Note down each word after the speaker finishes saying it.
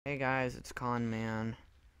Hey guys, it's Con Man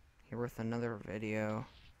here with another video.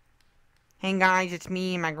 Hey guys, it's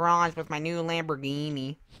me in my garage with my new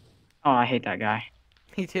Lamborghini. Oh, I hate that guy.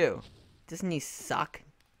 Me too. Doesn't he suck?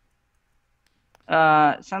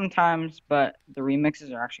 Sometimes, but the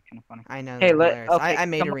remixes are actually kind of funny. I know, Hey, they're hilarious. I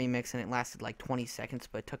made a come. remix and it lasted like 20 seconds,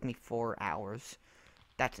 but it took me 4 hours.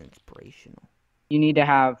 That's inspirational. You need to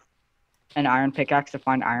have an iron pickaxe to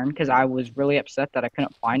find iron, because I was really upset that I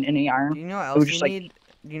couldn't find any Do iron. you know what It was else you just like need?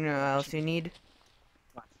 Do you know what else you need?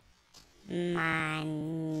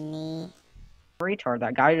 Money. retard.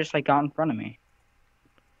 That guy just like got in front of me.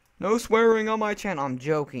 No swearing on my channel. I'm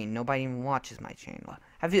joking. Nobody even watches my channel.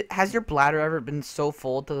 Has your bladder ever been so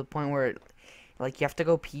full to the point where like you have to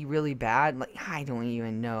go pee really bad? Like I don't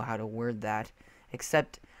even know how to word that.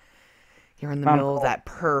 Except you're in the Found middle of gold. that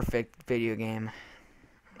perfect video game.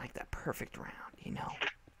 Like that perfect round, you know.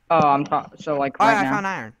 Oh, so like Oh, right yeah, I now. found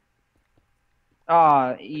iron.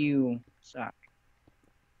 Oh, you suck.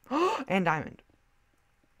 And diamond.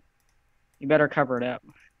 You better cover it up.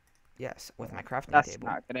 Yes, with my crafting That's table.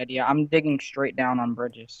 not a good idea. I'm digging straight down on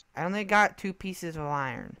bridges. I only got 2 pieces of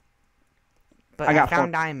iron. But I I got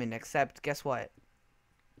found 4. diamond, except guess what?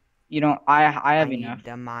 You don't. I I have need enough.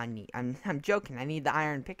 the money. I'm joking. I need the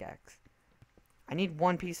iron pickaxe. I need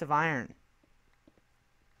 1 piece of iron.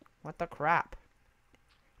 What the crap?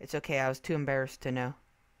 It's okay. I was too embarrassed to know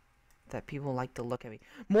that people like to look at me.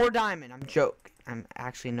 More diamond. I'm joking. I'm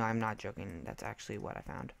actually no. I'm not joking. That's actually what I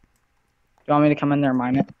found. Do you want me to come in there and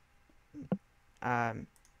mine it? Um.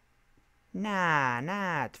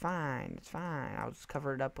 Nah. It's fine. It's fine. I'll just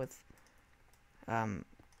cover it up with my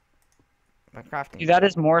crafting. Dude, that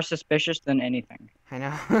is more suspicious than anything. I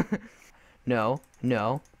know.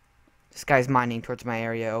 No. This guy's mining towards my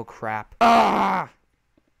area. Oh crap. Ah!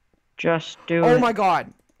 Just do Oh it. my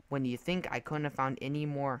god. When you think I couldn't have found any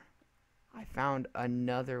more, I found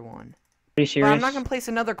another one. Are you But serious? I'm not gonna place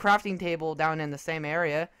another crafting table down in the same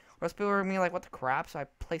area. Or else people are gonna be like, what the crap? So I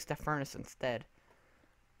placed a furnace instead.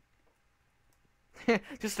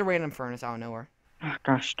 Just a random furnace out of nowhere. Oh,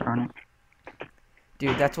 gosh darn it.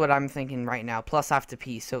 Dude, that's what I'm thinking right now. Plus I have to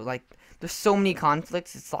pee. So like, there's so many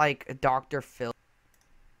conflicts. It's like a Dr. Phil.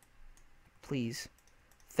 Please.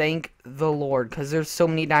 Thank the Lord. Because there's so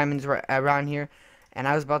many diamonds around here. And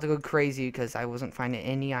I was about to go crazy because I wasn't finding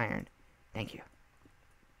any iron. Thank you.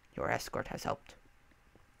 Your escort has helped.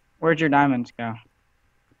 Where'd your diamonds go?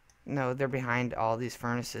 No, they're behind all these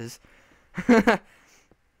furnaces.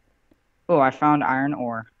 Oh, I found iron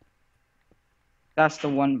ore. That's the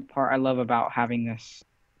one part I love about having this.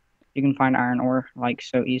 You can find iron ore, like,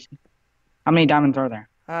 so easy. How many diamonds are there?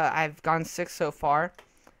 I've gone 6 so far.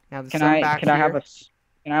 Now there's Can some I back can I have here.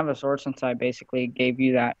 can I have a sword, since I basically gave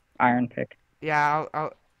you that iron pick? Yeah,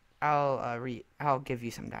 I'll give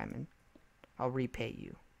you some diamond. I'll repay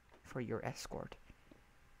you for your escort.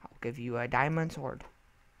 I'll give you a diamond sword.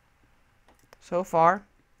 So far,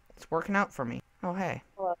 it's working out for me. Oh hey,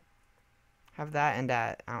 Hello. have that and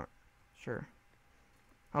that. Sure.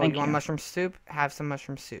 Oh, Thank you want you. mushroom soup? Have some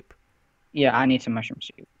mushroom soup. Yeah, I need some mushroom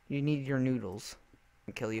soup. You need your noodles.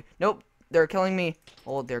 I'll kill you. Nope, they're killing me.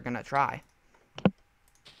 Oh, they're gonna try.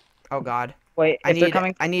 Oh god. Wait, if they're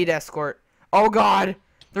coming, I need escort. Oh god,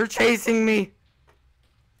 they're chasing me.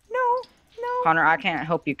 No. Connor, I can't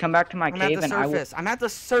help you. Come back to my I'm at cave the and I will. surface. I'm at the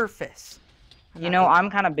surface. You know, I'm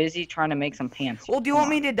kind of busy trying to make some pants. Well, do you Come want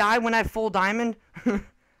me on. to die when I have full diamond?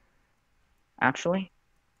 Actually,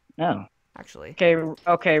 no. Actually.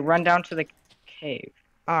 Okay, run down to the cave.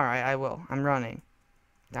 Alright, I will. I'm running.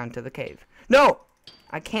 Down to the cave. No!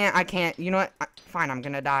 I can't. You know what? Fine, I'm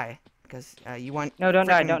gonna die. Because, you want... No, don't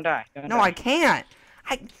die, freaking- don't die. Don't No, die. I can't!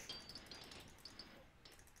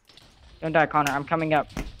 Don't die, Connor. I'm coming up.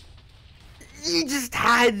 You just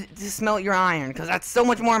had to smelt your iron. Because that's so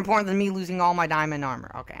much more important than me losing all my diamond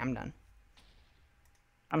armor. Okay, I'm done.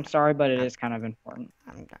 I'm sorry, but it is kind of important.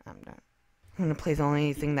 I'm done. I'm gonna play the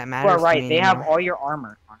only thing that You matters are to right. me They have anymore. all your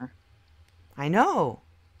armor, Connor. I know.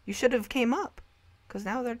 You should have came up. Because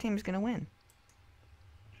now their team's gonna win.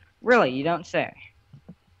 Really? You don't say.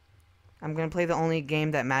 I'm gonna play the only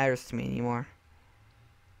game that matters to me anymore.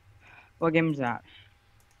 What game is that?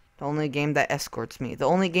 The only game that escorts me. The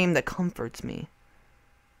only game that comforts me.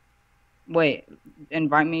 Wait,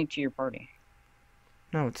 invite me to your party.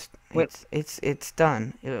 No, it's Wait. it's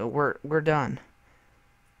done. We're done.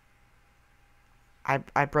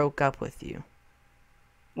 I broke up with you.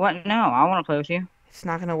 What? No, I want to play with you. It's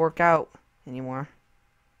not gonna work out anymore.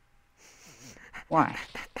 Why?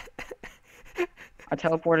 I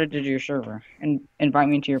teleported to your server and invite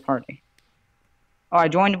me to your party. Oh, I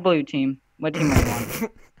joined the blue team. What team are you on?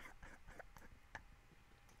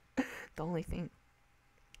 The only thing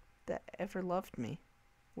that ever loved me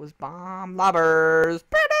was bomb lobbers.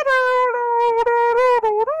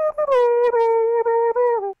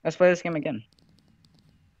 Let's play this game again.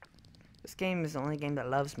 This game is the only game that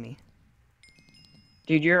loves me.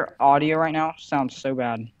 Dude, your audio right now sounds so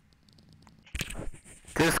bad.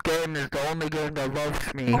 This game is the only game that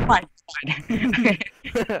loves me. Oh my god.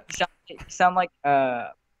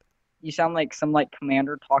 You sound like some like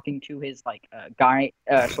commander talking to his like guy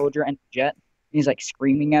soldier and jet. He's like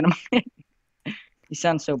screaming at him. He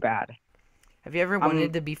sounds so bad. Have you ever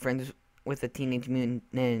wanted to be friends with a Teenage Mutant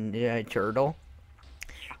Ninja Turtle?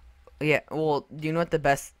 Yeah, well, do you know what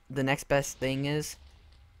the next best thing is?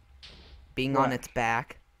 Being on What? its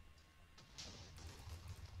back.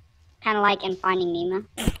 Kind of like in Finding Nemo.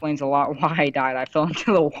 Explains a lot why I died. I fell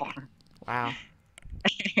into the water. Wow.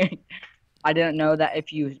 I didn't know that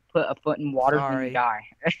if you put a foot in water, then Sorry. you die.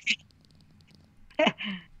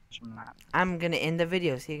 I'm gonna end the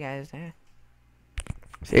video. See you guys there.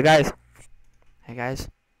 See you guys. Hey guys.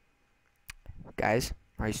 Guys,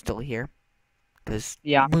 are you still here? Cause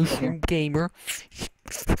Yeah, I'm still Mushroom Gamer